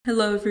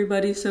Hello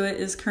everybody, so it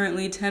is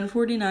currently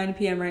 10:49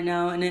 p.m. right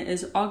now and it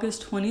is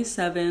August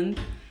 27th.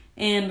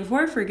 And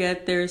before I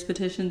forget, there's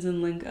petitions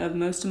and link of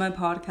most of my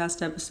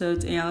podcast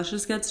episodes, and let's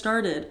just get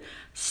started.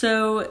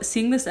 So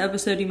seeing this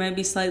episode, you might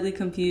be slightly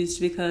confused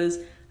because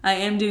I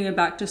am doing a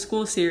back to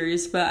school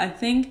series, but I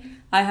think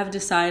I have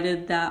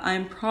decided that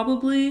I'm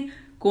probably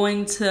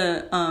going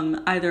to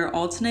either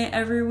alternate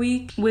every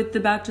week with the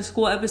back to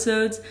school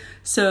episodes.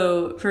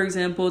 So for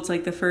example, it's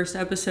like the first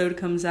episode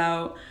comes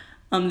out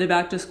the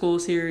back to school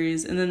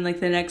series, and then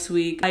like the next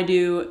week I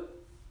do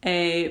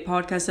a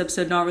podcast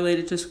episode not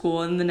related to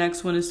school, and the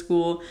next one is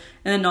school,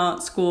 and then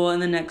not school,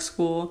 and the next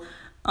school,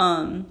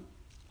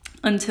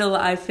 until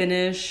I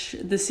finish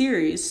the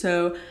series.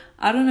 So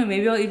I don't know,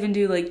 maybe I'll even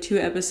do like 2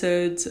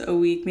 episodes a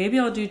week. Maybe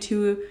I'll do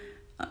 2,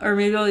 or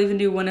maybe I'll even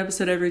do 1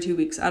 episode every 2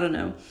 weeks. I don't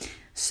know.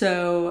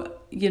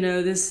 So,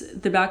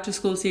 the back to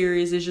school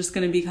series is just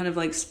going to be kind of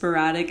like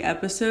sporadic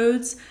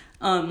episodes,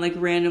 like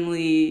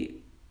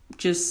randomly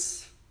just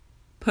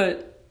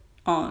put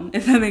on,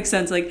 if that makes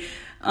sense.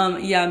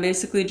 I'm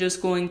basically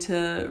just going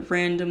to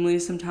randomly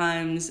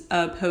sometimes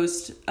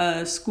post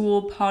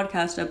school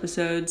podcast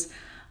episodes.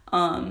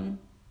 Or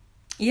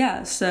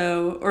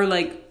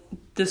like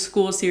the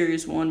school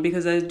series one,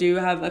 because I do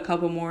have a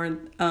couple more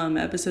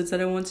episodes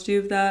that I want to do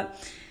of that.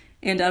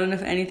 And I don't know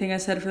if anything I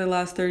said for the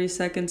last 30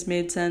 seconds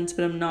made sense,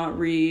 but I'm not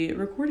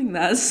re-recording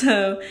that.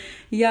 So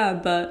yeah,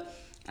 but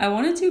I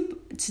wanted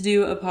to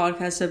do a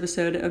podcast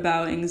episode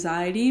about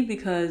anxiety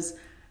because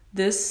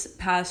this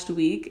past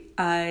week,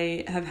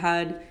 I have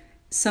had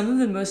some of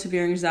the most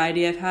severe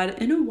anxiety I've had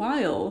in a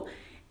while,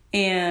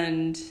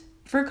 and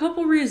for a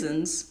couple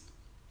reasons.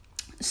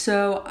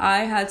 So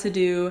I had to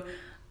do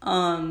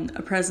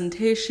a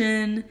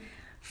presentation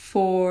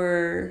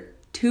for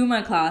 2 of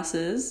my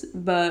classes,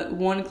 but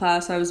one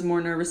class I was more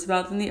nervous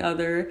about than the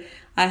other.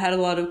 I had a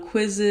lot of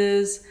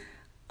quizzes,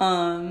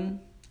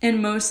 and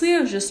mostly I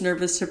was just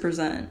nervous to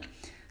present.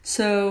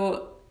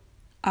 So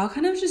I'll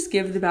kind of just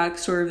give the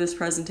backstory of this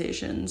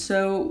presentation.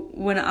 So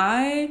when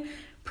I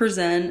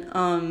present,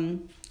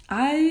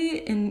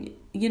 I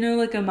am,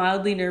 like a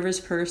mildly nervous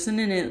person,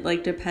 and it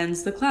like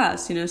depends the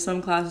class.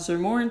 Some classes are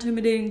more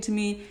intimidating to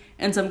me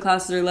and some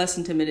classes are less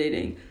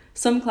intimidating.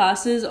 Some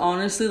classes,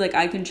 honestly, like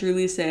I can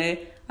truly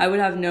say I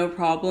would have no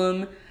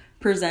problem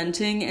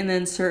presenting, and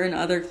then certain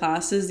other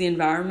classes, the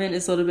environment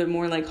is a little bit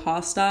more like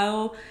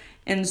hostile.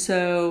 And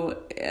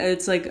so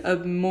it's like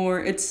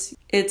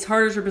it's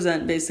harder to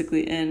present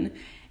basically in.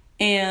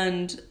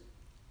 And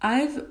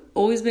I've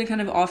always been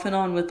kind of off and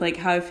on with like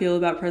how I feel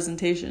about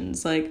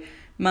presentations. Like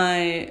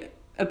my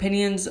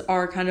opinions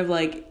are kind of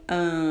like,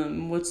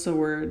 what's the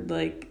word?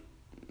 Like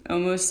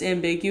almost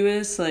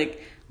ambiguous,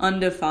 like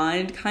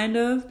undefined kind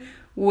of,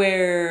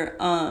 where,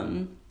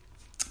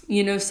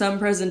 some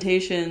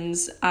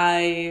presentations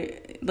I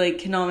like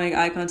cannot make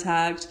eye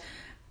contact,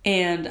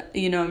 and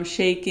I'm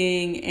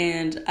shaking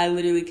and I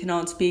literally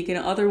cannot speak, and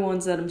other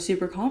ones that I'm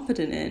super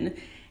confident in.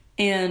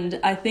 And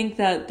I think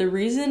that the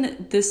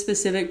reason this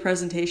specific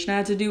presentation I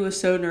had to do was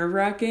so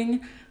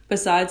nerve-wracking,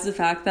 besides the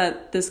fact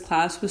that this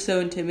class was so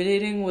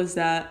intimidating, was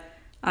that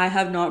I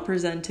have not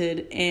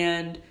presented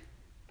in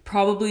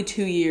probably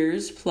 2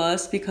 years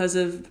plus because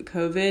of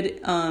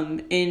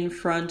COVID in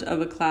front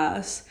of a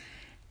class.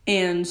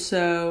 And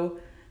so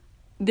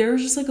there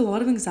was just like a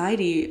lot of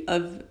anxiety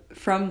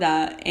from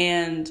that.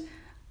 And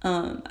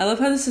I love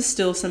how this is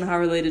still somehow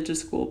related to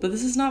school, but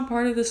this is not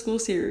part of the school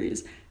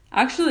series.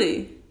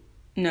 Actually,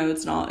 no,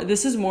 it's not.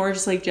 This is more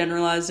just like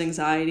generalized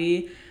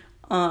anxiety,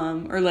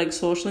 or like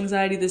social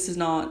anxiety. This is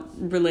not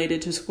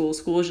related to school.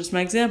 School is just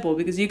my example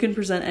because you can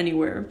present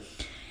anywhere.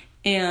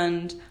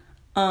 And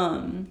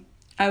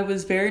I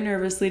was very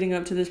nervous leading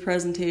up to this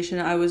presentation.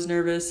 I was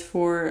nervous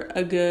for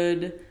a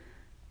good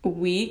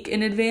week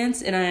in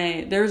advance,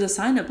 and there was a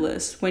sign-up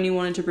list when you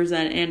wanted to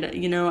present, and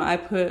I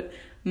put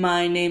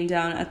my name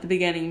down at the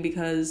beginning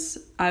because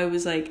I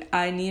was like,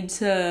 I need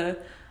to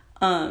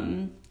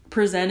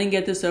present and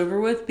get this over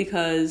with,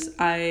 because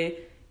I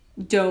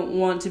don't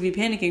want to be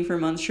panicking for a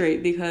month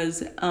straight,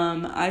 because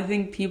I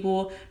think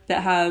people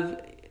that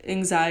have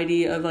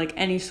anxiety of like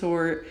any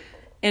sort,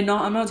 and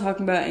I'm not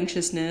talking about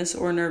anxiousness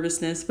or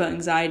nervousness, but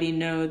anxiety,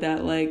 know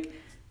that like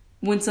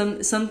when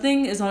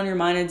something is on your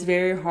mind, it's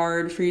very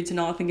hard for you to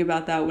not think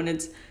about that when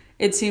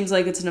it seems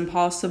like it's an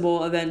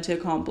impossible event to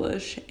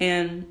accomplish.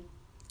 And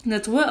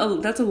that's a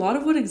lot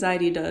of what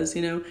anxiety does.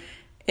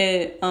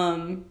 It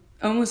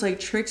almost like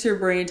tricks your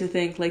brain to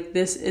think like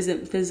this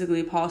isn't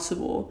physically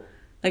possible.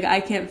 Like I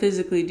can't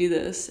physically do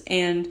this.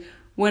 And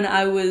when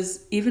I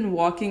was even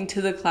walking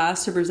to the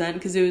class to present,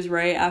 because it was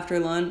right after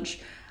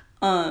lunch,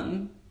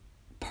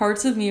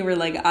 parts of me were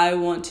like, I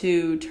want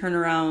to turn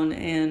around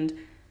and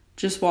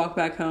just walk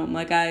back home.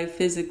 Like I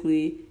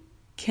physically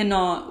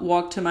cannot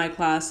walk to my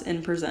class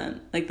and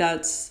present. Like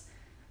that's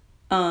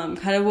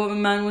kind of what my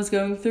mind was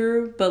going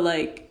through, but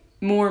like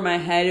more in my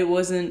head. It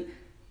wasn't,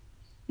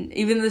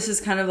 even this is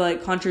kind of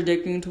like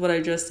contradicting to what I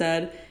just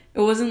said,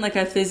 it wasn't like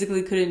I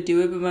physically couldn't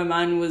do it, but my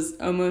mind was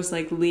almost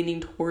like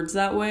leaning towards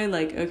that way.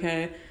 Like,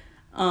 okay,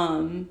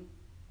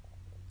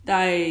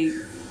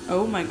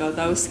 Oh my god,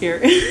 that was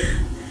scary.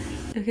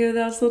 Okay,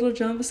 that was a little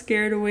jump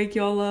scare to wake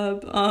y'all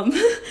up.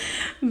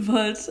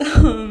 But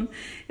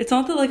it's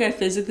not that like I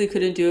physically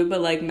couldn't do it, but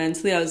like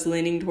mentally I was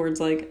leaning towards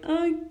like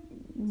like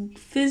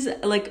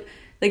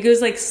it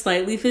was like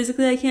slightly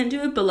physically I can't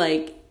do it, but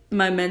like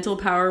my mental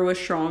power was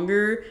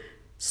stronger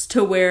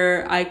to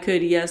where I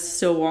could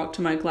still walk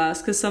to my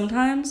class. Because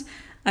sometimes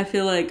I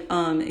feel like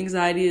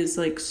anxiety is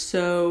like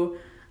so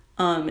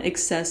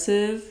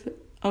excessive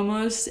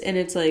almost, and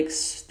it's like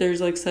there's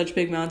like such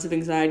big amounts of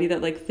anxiety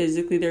that like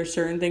physically there's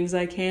certain things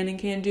I can and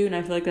can't do, and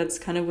I feel like that's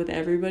kind of with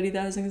everybody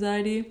that has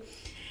anxiety.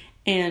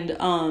 And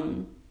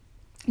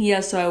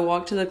so I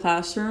walked to the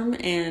classroom,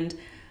 and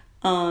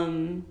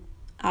I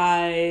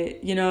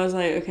was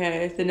like,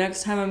 okay, the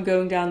next time I'm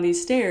going down these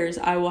stairs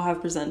I will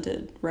have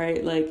presented,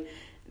 right? Like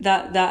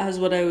that is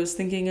what I was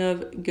thinking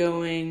of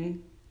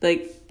going,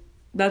 like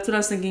that's what I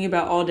was thinking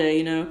about all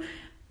day,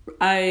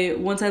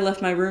 once I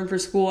left my room for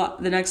school,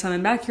 the next time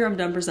I'm back here, I'm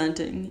done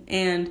presenting.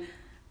 And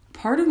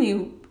part of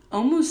me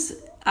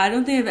I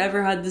don't think I've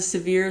ever had the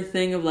severe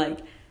thing of like,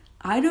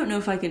 I don't know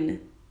if I can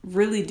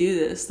really do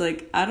this.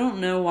 Like, I don't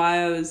know why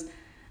I was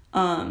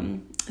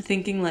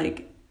thinking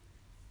like,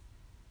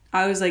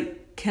 I was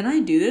like, can I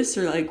do this?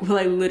 Or like, will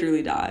I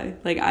literally die?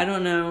 Like, I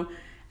don't know.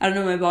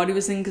 My body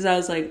was thinking, because I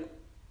was like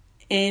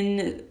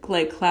in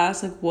like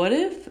class, like what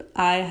if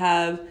I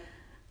have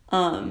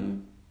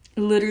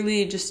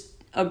literally just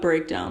a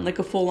breakdown, like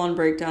a full-on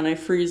breakdown. I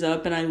freeze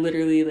up and I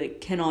literally like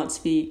cannot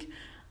speak,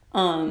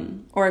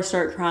 or I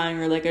start crying,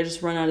 or like I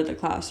just run out of the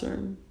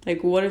classroom.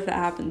 Like what if that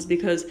happens?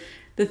 Because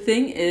the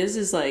thing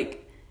is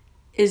like,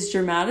 as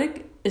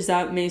dramatic as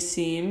that may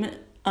seem,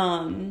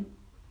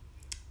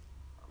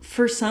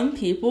 for some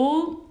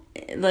people,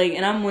 like,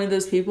 and I'm one of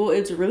those people,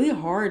 it's really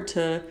hard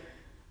to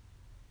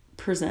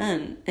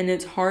present, and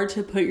it's hard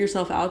to put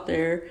yourself out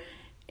there.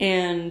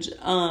 And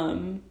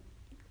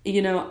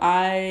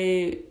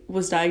I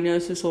was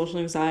diagnosed with social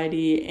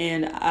anxiety,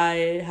 and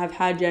I have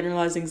had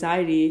generalized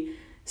anxiety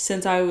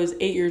since I was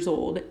 8 years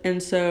old.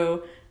 And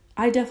so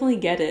I definitely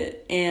get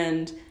it.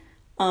 And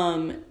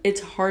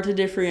it's hard to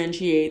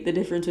differentiate the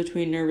difference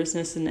between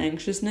nervousness and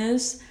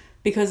anxiousness,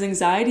 because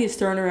anxiety is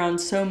thrown around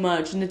so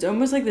much. And it's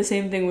almost like the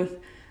same thing with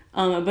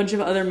a bunch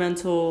of other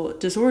mental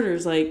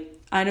disorders. Like,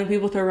 I know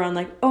people throw around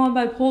like, oh, I'm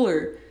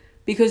bipolar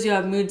because you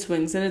have mood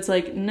swings. And it's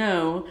like,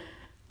 no.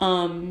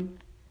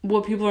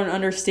 What people aren't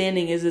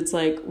understanding is it's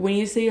like, when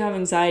you say you have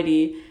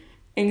anxiety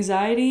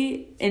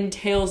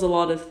entails a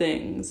lot of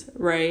things,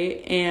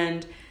 right?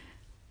 And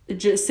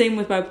just same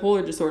with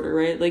bipolar disorder,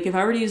 right? Like, if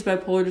I were to use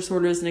bipolar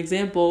disorder as an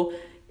example,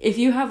 if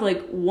you have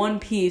like one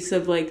piece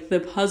of like the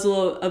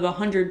puzzle of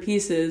 100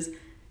 pieces,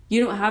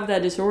 you don't have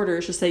that disorder.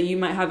 It's just that you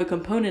might have a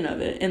component of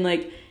it. And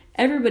like,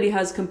 everybody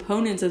has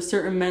components of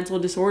certain mental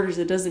disorders.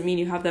 It doesn't mean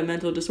you have that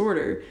mental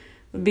disorder,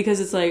 because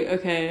it's like,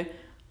 okay,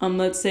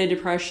 let's say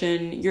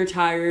depression, you're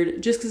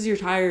tired. Just because you're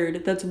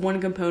tired, that's one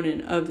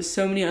component of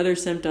so many other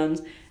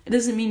symptoms. It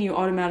doesn't mean you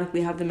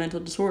automatically have the mental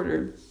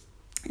disorder.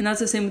 And that's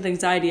the same with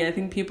anxiety. I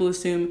think people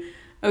assume,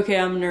 okay,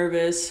 I'm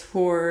nervous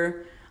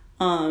for,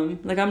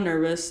 I'm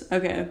nervous.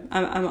 Okay,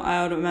 I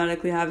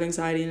automatically have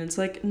anxiety. And it's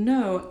like,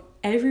 no,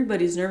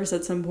 everybody's nervous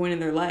at some point in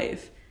their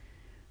life,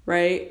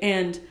 right?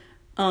 And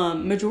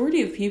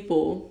majority of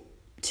people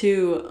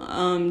do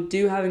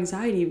have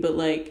anxiety, but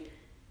like,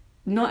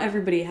 not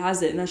everybody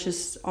has it, and that's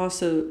just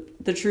also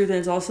the truth. And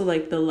it's also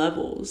like the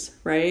levels,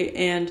 right?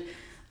 And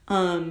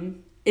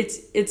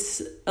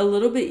it's a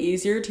little bit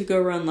easier to go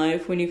around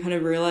life when you kind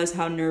of realize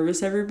how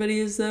nervous everybody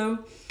is, though.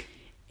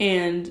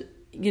 And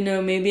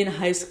maybe in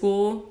high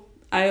school,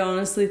 I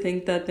honestly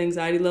think that the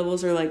anxiety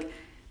levels are like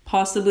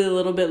possibly a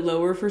little bit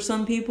lower for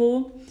some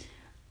people,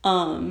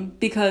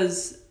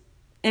 because,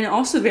 and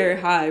also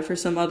very high for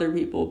some other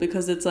people,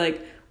 because it's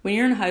like when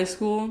you're in high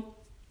school,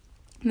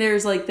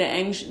 there's like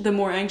the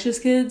more anxious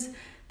kids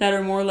that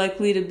are more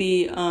likely to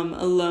be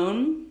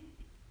alone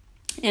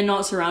and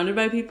not surrounded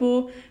by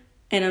people.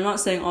 And I'm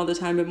not saying all the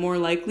time, but more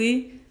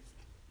likely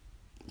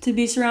to not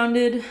be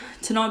surrounded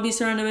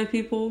by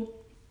people,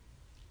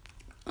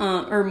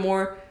 or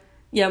more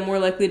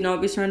likely to not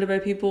be surrounded by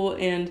people.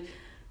 And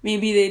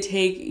maybe they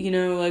take,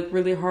 like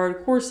really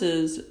hard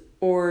courses,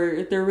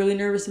 or they're really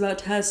nervous about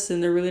tests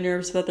and they're really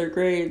nervous about their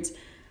grades.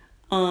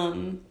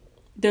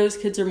 Those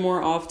kids are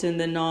more often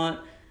than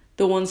not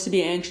the ones to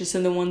be anxious,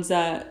 and the ones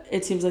that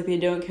it seems like they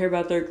don't care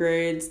about their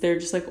grades. They're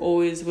just like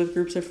always with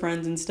groups of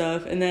friends and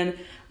stuff. And then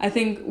I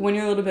think when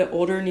you're a little bit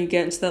older and you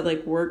get into that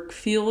like work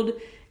field,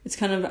 it's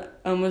kind of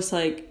almost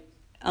like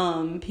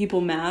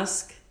people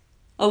mask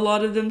a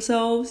lot of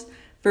themselves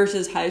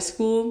versus high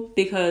school,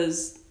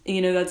 because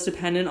that's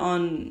dependent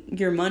on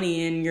your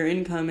money and your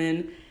income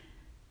and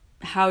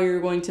how you're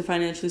going to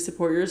financially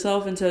support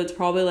yourself. And so it's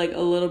probably like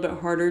a little bit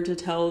harder to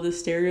tell the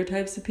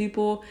stereotypes of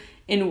people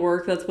in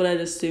work. That's what I'd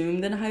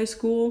assumed in high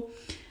school.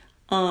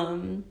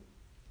 And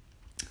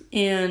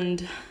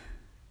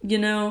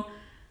when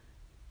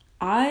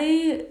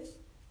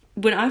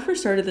I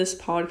first started this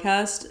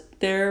podcast,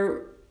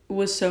 there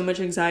was so much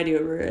anxiety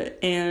over it,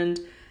 and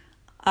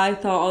I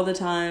thought all the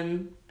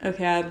time,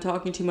 okay, I'm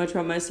talking too much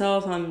about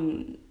myself,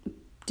 I'm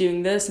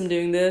doing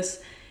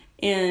this.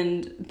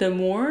 And the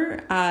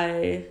more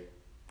I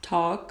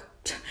talk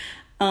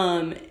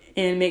and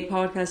make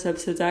podcast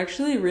episodes, I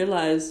actually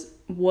realize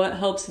what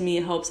helps me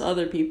helps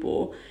other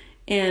people.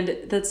 And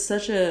that's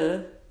such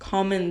a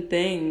common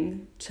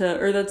thing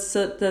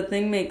that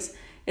thing makes,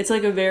 it's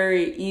like a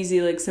very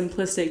easy, like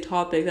simplistic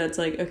topic that's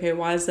like, okay,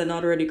 why is that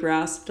not already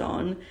grasped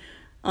on?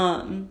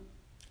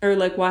 Or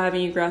like, why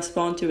haven't you grasped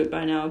onto it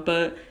by now?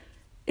 But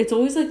it's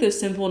always like those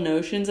simple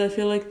notions, I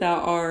feel like, that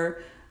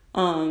are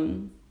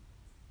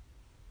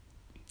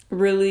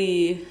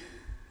really,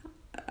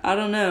 I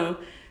don't know,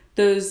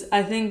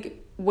 I think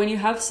when you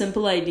have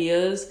simple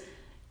ideas,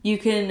 you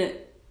can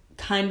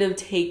kind of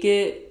take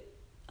it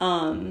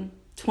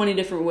 20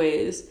 different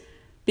ways.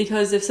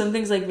 Because if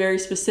something's like very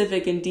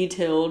specific and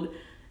detailed,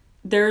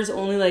 there's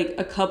only like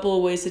a couple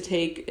of ways to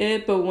take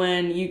it. But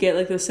when you get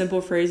like those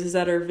simple phrases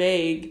that are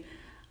vague,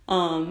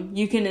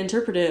 you can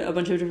interpret it a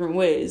bunch of different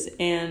ways.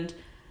 And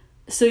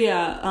so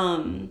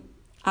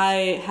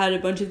I had a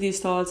bunch of these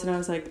thoughts, and I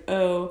was like,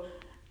 oh,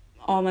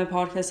 all my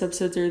podcast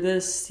episodes are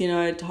this,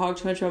 I talk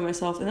too much about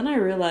myself. And then I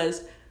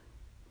realized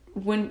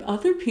when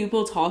other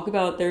people talk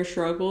about their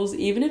struggles,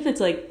 even if it's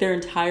like their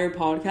entire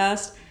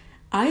podcast,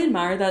 I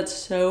admire that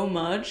so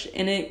much,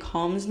 and it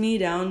calms me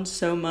down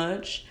so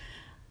much.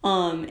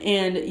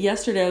 And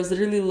yesterday I was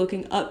literally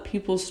looking up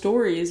people's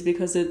stories,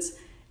 because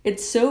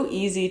it's so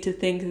easy to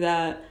think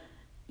that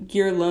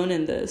you're alone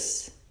in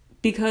this.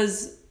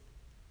 Because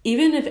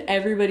even if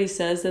everybody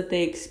says that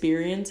they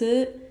experience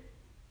it,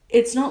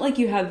 it's not like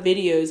you have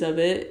videos of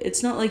it.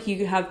 It's not like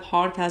you have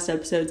podcast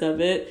episodes of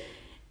it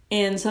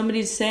and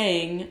somebody's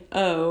saying,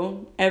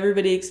 oh,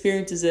 everybody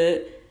experiences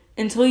it.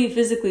 Until you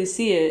physically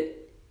see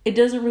it, it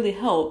doesn't really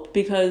help,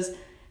 because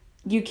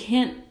you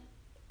can't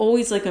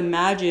always like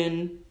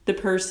imagine the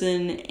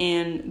person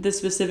and the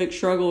specific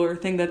struggle or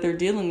thing that they're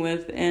dealing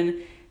with, and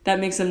that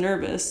makes them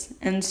nervous.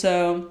 And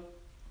so,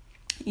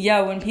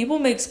 when people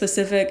make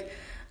specific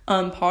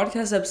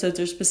podcast episodes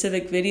or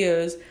specific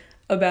videos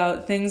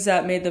about things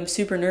that made them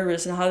super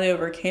nervous and how they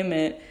overcame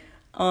it,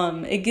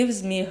 it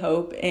gives me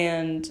hope,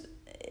 and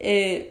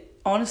it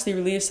honestly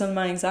relieves some of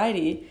my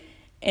anxiety.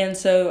 And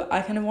so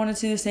I kind of wanted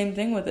to do the same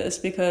thing with this,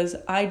 because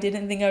I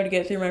didn't think I would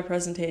get through my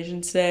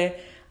presentation today.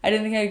 I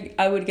didn't think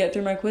I would get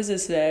through my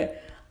quizzes today.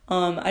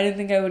 I didn't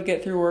think I would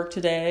get through work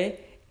today,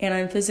 and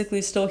I'm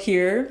physically still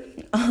here.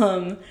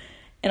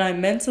 And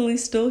I'm mentally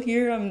still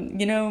here.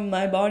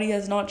 My body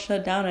has not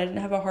shut down. I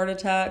didn't have a heart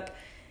attack.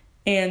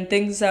 And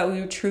things that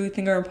we truly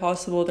think are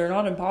impossible, they're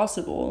not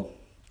impossible.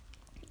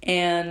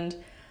 And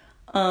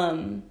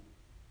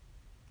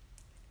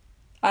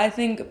I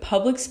think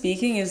public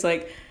speaking is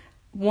like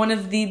one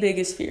of the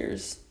biggest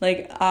fears,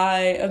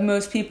 of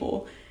most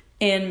people.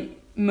 And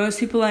most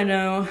people I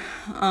know,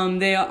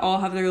 they all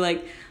have their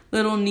like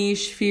little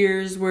niche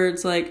fears where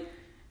it's like,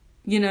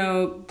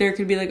 there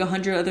could be like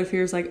 100 other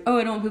fears, like, oh,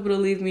 I don't want people to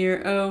leave me,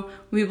 or, oh,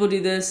 when people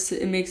do this,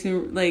 it makes me,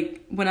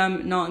 like, when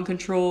I'm not in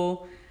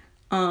control,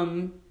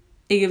 it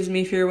gives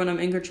me fear. When I'm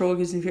in control, it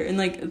gives me fear. And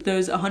like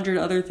those 100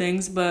 other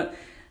things. But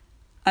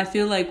I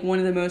feel like one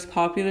of the most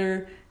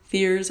popular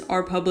fears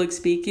are public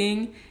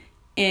speaking.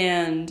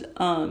 And,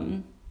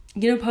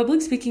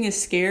 public speaking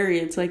is scary.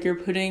 It's like you're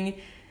putting,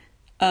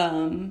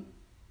 all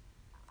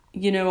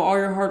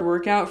your hard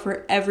work out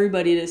for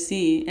everybody to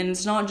see. And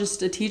it's not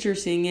just a teacher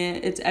seeing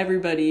it, it's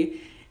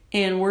everybody.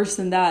 And worse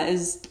than that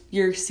is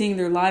you're seeing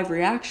their live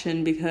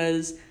reaction,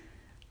 because,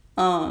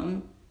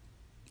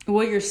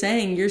 what you're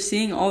saying, you're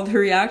seeing all the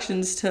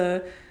reactions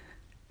to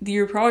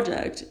your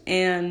project.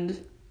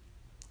 And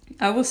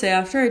I will say,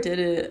 after I did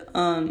it,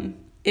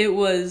 it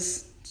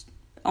was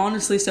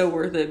honestly so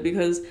worth it,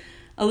 because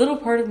a little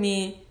part of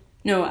me,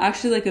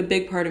 like a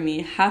big part of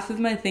me, half of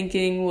my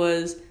thinking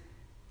was,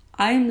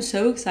 I am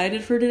so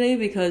excited for today,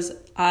 because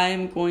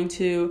I'm going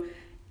to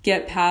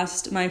get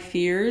past my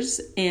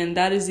fears, and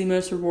that is the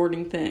most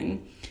rewarding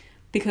thing.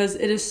 Because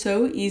it is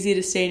so easy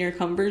to stay in your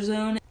comfort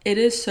zone. It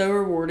is so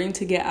rewarding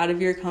to get out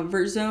of your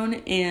comfort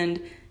zone,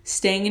 and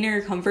staying in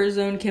your comfort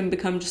zone can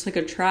become just like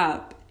a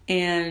trap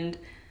and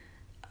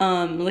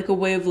like a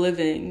way of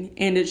living.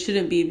 And it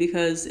shouldn't be,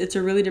 because it's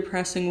a really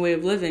depressing way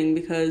of living.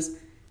 Because,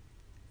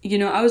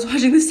 I was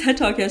watching this TED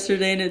Talk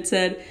yesterday, and it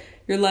said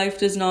your life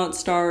does not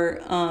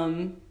start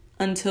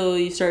until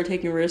you start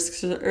taking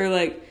risks, or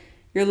like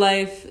your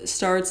life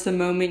starts the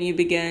moment you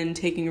begin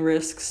taking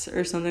risks,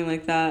 or something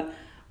like that.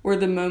 Or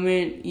the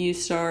moment you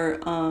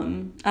start, I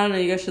don't know,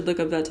 you guys should look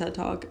up that TED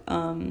Talk.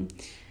 And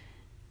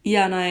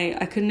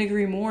I couldn't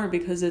agree more,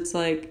 because it's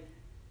like,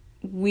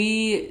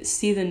 we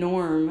see the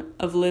norm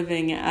of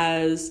living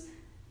as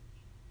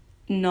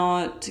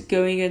not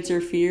going against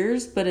your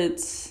fears, but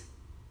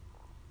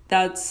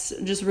that's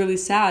just really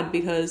sad,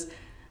 because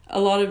a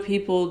lot of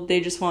people,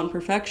 they just want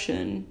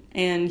perfection,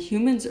 and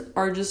humans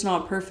are just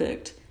not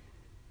perfect.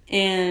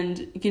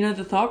 And,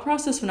 the thought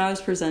process when I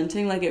was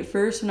presenting, like at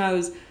first when I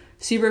was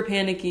super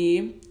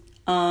panicky,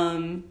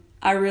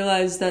 I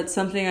realized that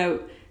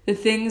the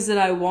things that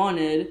I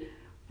wanted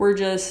were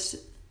just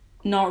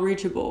not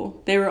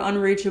reachable. They were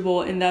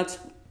unreachable, and that's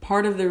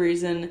part of the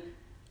reason,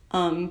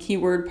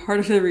 part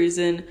of the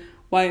reason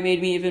why it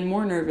made me even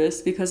more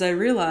nervous, because I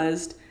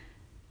realized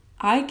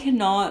I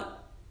cannot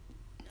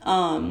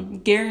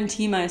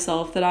guarantee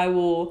myself that I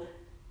will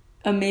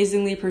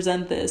amazingly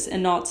present this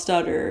and not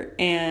stutter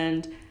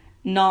and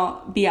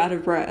not be out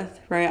of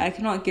breath, right? I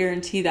cannot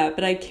guarantee that,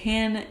 but I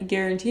can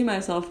guarantee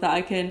myself that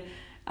I can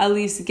at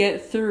least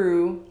get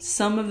through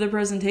some of the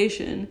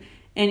presentation.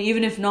 And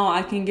even if not,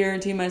 I can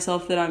guarantee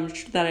myself that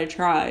I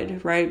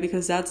tried, right?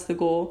 Because that's the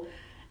goal.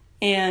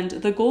 And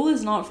the goal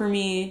is not for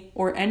me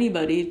or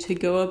anybody to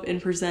go up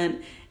and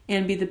present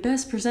and be the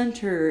best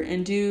presenter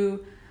and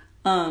do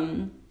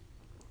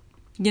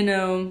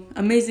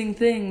amazing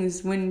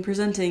things when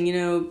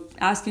presenting,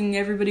 asking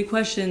everybody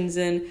questions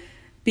and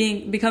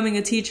becoming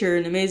a teacher,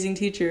 an amazing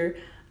teacher.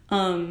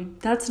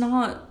 That's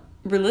not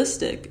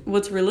realistic.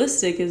 What's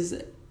realistic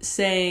is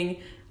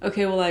saying,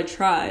 okay, well, I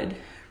tried,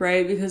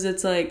 right? Because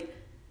it's like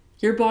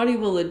your body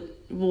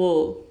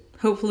will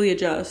hopefully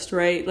adjust,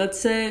 right? Let's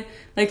say,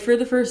 like, for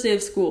the first day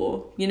of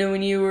school,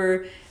 when you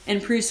were in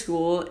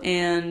preschool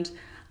and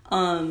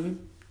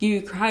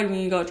you cried when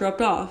you got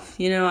dropped off.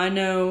 I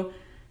know,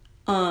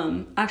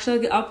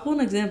 actually, I'll pull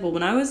an example.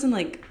 When I was in,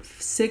 like,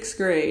 6th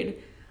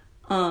grade,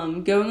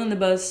 going on the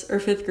bus, or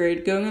 5th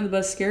grade, going on the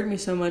bus scared me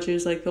so much. It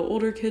was like the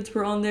older kids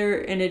were on there,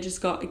 and it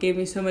just gave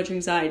me so much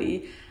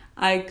anxiety.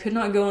 I could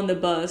not go on the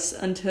bus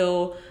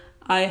until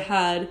I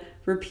had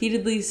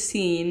repeatedly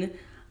seen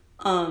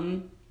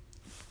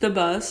the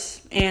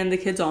bus and the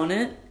kids on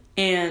it.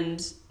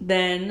 And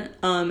then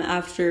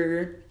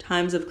after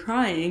times of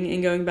crying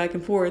and going back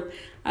and forth,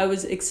 I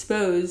was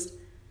exposed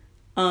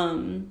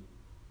to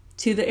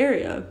the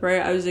area,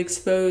 right? I was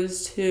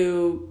exposed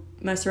to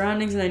my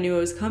surroundings, and I knew it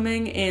was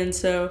coming, and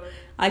so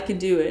I could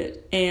do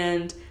it.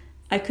 And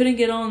I couldn't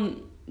get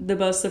on the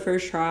bus the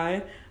first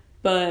try,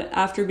 but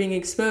after being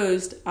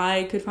exposed,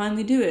 I could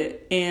finally do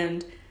it,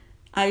 and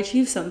I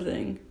achieved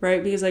something,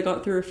 right? Because I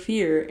got through a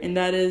fear. And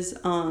that is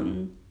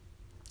the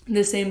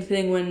same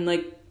thing when,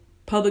 like,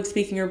 public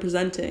speaking or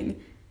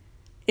presenting.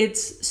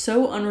 It's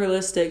so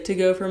unrealistic to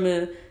go from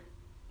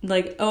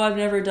I've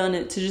never done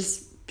it, to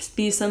just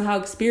be somehow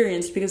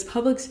experienced, because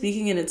public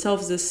speaking in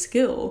itself is a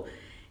skill.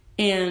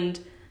 And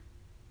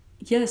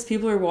yes,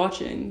 people are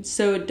watching,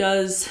 so it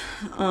does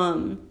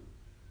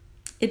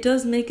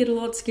make it a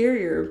lot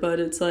scarier, but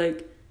it's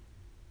like,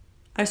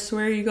 I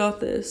swear you got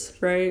this,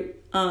 right?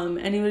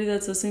 Anybody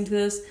that's listening to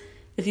this,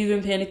 if you've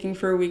been panicking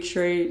for a week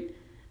straight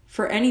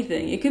for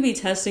anything, it could be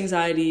test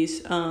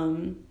anxieties,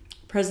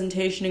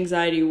 presentation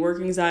anxiety,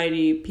 work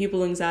anxiety,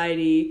 people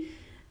anxiety,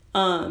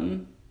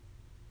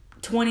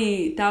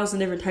 20,000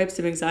 different types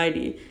of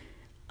anxiety.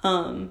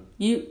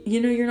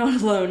 You're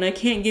not alone. I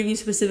can't give you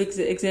specific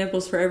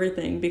examples for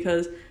everything,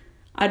 because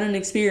I don't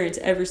experience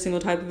every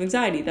single type of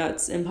anxiety.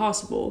 That's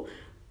impossible.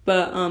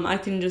 But I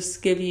can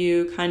just give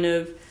you kind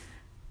of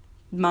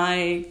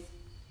my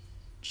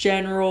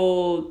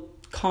general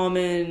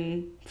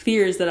common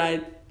fears that I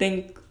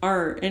think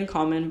are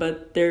uncommon,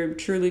 but they're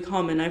truly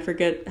common. I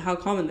forget how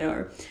common they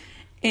are.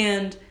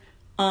 And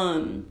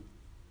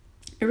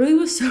it really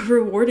was so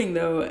rewarding,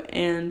 though.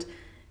 And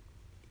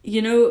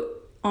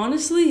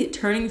honestly,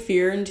 turning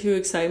fear into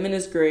excitement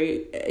is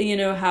great.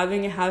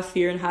 Having half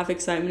fear and half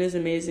excitement is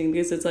amazing,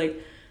 because it's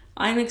like,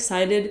 I'm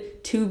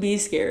excited to be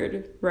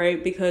scared,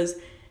 right? Because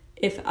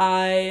if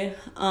I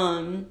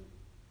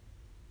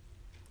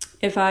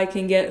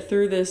can get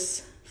through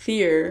this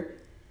fear,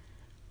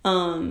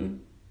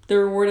 the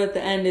reward at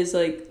the end is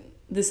like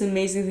this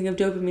amazing thing of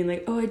dopamine,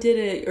 like, oh, I did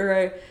it,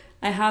 or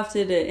I half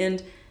did it.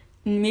 And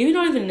maybe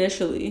not even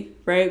initially,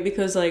 right?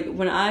 Because, like,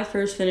 when I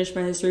first finished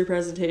my history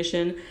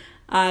presentation,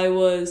 I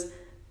was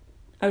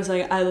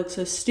like, I look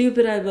so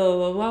stupid, I blah,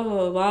 blah, blah, blah,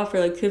 blah, blah, for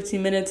like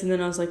 15 minutes. And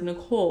then I was like,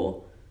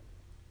 Nicole,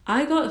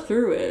 I got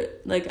through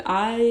it. Like,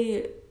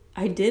 I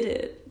did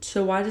it.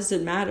 So why does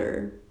it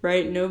matter,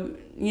 right? No,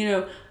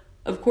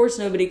 of course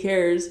nobody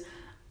cares.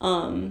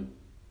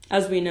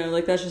 As we know,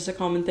 like, that's just a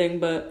common thing.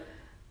 But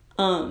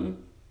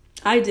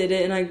I did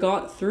it, and I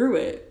got through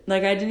it.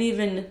 Like,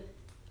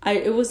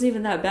 it wasn't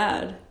even that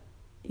bad.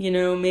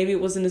 Maybe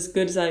it wasn't as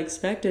good as I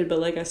expected, but,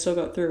 like, I still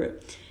got through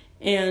it.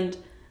 And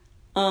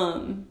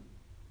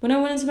when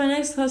I went into my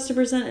next class to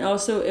present,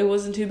 it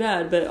wasn't too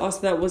bad, but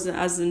also that wasn't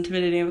as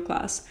intimidating of a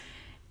class.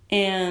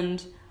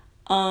 And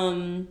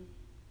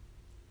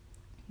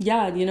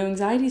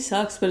anxiety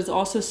sucks, but it's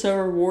also so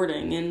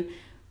rewarding. And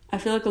I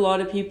feel like a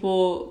lot of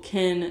people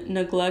can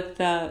neglect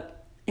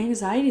that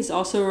anxiety is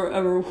also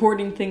a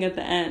rewarding thing at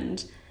the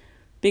end,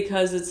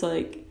 because it's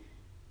like,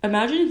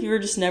 imagine if you were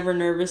just never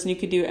nervous and you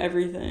could do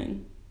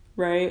everything,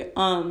 right?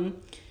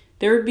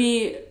 There would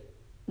be,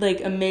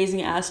 like,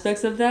 amazing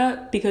aspects of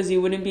that, because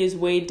you wouldn't be as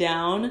weighed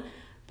down,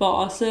 but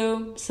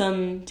also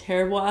some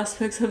terrible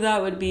aspects of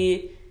that would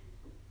be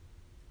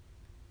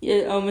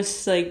it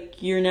almost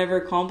like you're never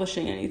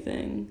accomplishing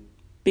anything,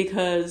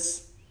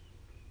 because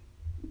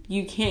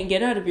you can't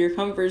get out of your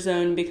comfort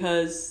zone,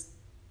 because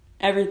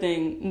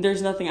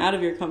there's nothing out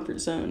of your comfort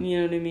zone, you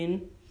know what I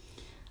mean?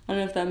 I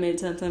don't know if that made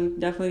sense.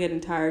 I'm definitely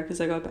getting tired because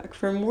I got back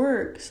from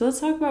work. So let's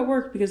talk about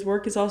work, because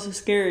work is also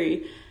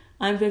scary.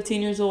 I'm 15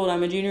 years old.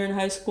 I'm a junior in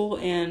high school,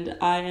 and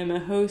I am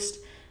a host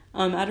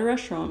at a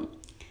restaurant.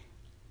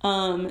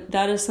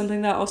 That is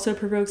something that also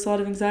provokes a lot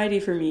of anxiety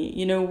for me.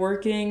 You know,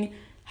 working,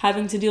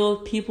 having to deal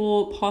with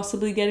people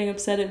possibly getting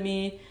upset at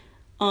me,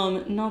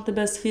 not the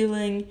best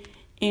feeling.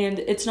 And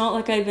it's not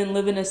like I even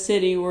live in a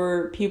city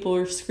where people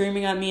are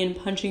screaming at me and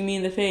punching me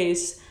in the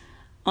face.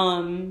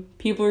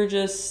 People are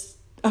just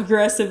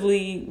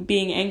aggressively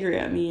being angry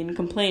at me and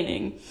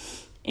complaining.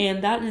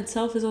 And that in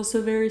itself is also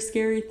a very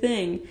scary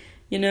thing,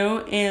 you know?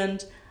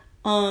 And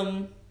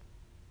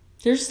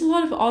there's just a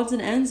lot of odds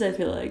and ends, I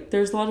feel like.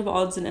 There's a lot of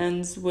odds and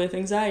ends with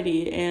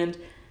anxiety, and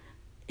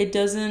it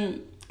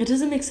doesn't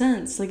make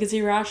sense. Like, it's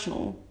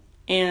irrational.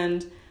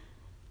 And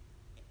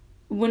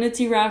when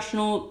it's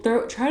irrational,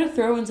 try to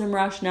throw in some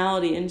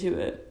rationality into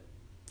it.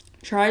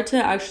 Try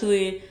to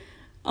actually,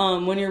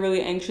 when you're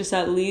really anxious,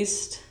 at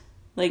least,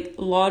 like,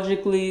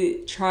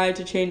 logically try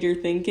to change your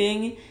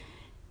thinking.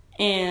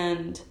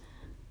 And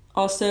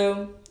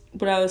also,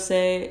 what I would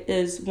say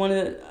is one of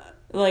the,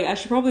 like, I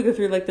should probably go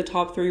through, like, the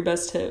top 3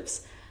 best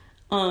tips.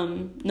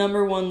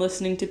 Number 1,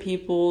 listening to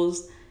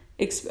people's,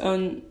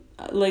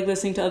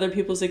 listening to other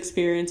people's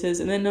experiences.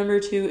 And then number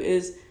 2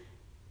 is,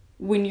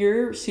 when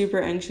you're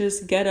super anxious,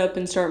 get up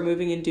and start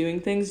moving and doing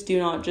things. Do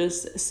not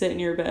just sit in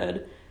your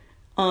bed.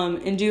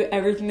 And do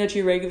everything that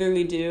you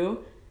regularly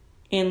do,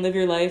 and live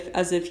your life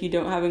as if you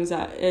didn't have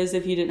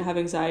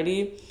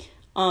anxiety.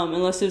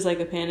 Unless it was like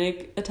a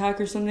panic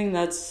attack or something,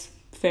 that's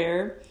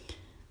fair.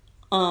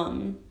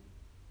 When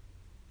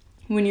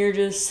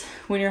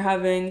you're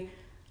having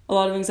a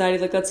lot of anxiety,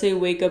 like, let's say you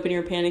wake up and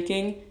you're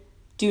panicking,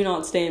 do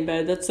not stay in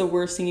bed. That's the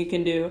worst thing you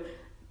can do.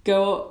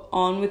 Go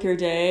on with your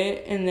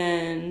day, and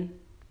then,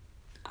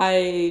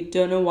 I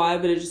don't know why,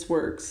 but it just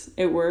works.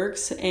 It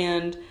works,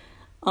 and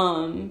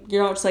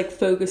you're not just, like,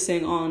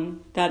 focusing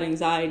on that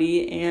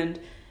anxiety, and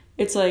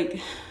it's like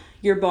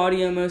your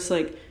body almost,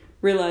 like,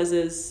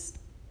 realizes,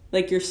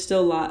 like, you're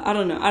still I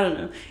don't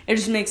know. It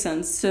just makes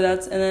sense. So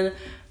and then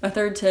my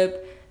third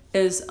tip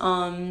is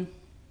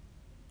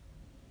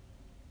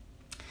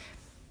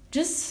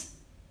just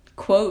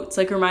quotes,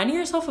 like, reminding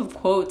yourself of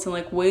quotes and,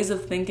 like, ways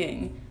of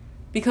thinking,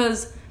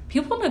 because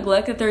people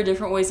neglect that there are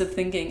different ways of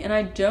thinking, and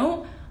I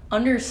don't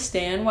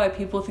understand why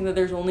people think that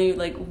there's only,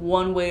 like,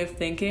 one way of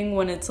thinking,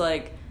 when it's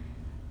like,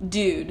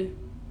 dude,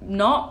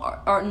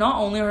 not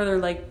only are there,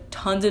 like,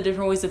 tons of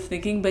different ways of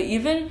thinking, but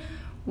even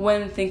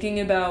when thinking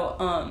about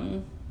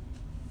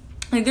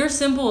like, there's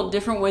simple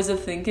different ways of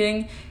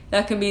thinking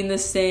that can be in the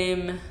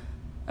same.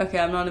 Okay,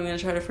 I'm not even going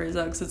to try to phrase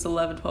that because it's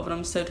 11:12 and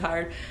I'm so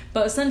tired.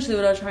 But essentially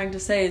what I'm trying to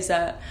say is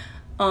that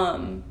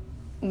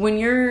when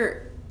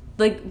you're,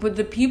 like, with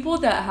the people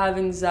that have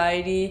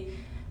anxiety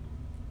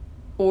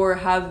or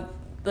have,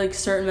 like,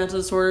 certain mental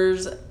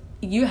disorders,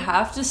 you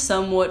have to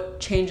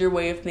somewhat change your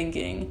way of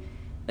thinking.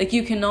 Like,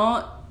 you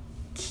cannot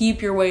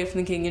keep your way of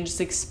thinking and just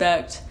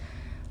expect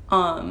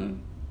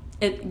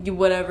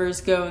whatever's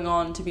going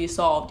on to be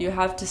solved. You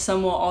have to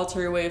somewhat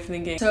alter your way of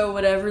thinking. So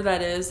whatever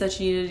that is that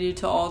you need to do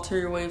to alter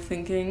your way of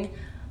thinking,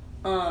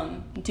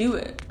 do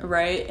it,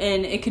 right?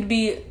 And it could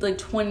be, like,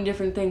 20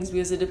 different things,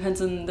 because it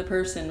depends on the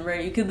person,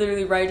 right? You could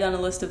literally write down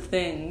a list of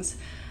things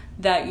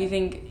that you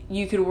think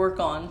you could work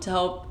on to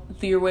help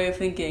your way of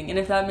thinking. And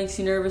if that makes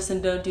you nervous,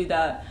 then don't do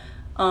that.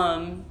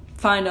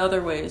 Find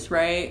other ways,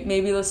 right?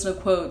 Maybe listen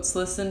to quotes,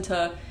 listen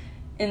to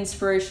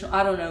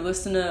inspirational,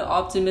 listen to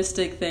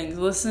optimistic things,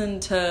 listen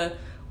to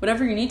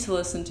whatever you need to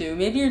listen to.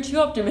 Maybe you're too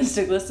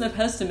optimistic, listen to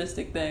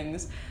pessimistic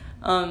things.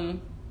 I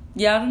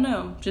don't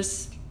know,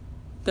 just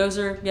those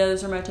are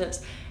my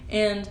tips.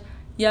 And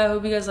I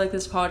hope you guys like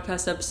this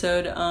podcast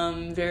episode.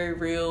 Very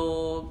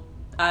real.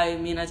 I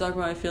talk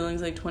about my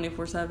feelings, like,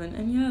 24/7.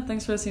 And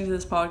thanks for listening to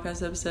this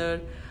podcast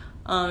episode.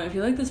 If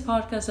you like this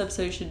podcast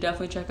episode, you should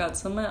definitely check out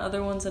some of my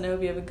other ones, and I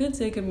hope you have a good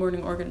day, good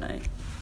morning, or good night.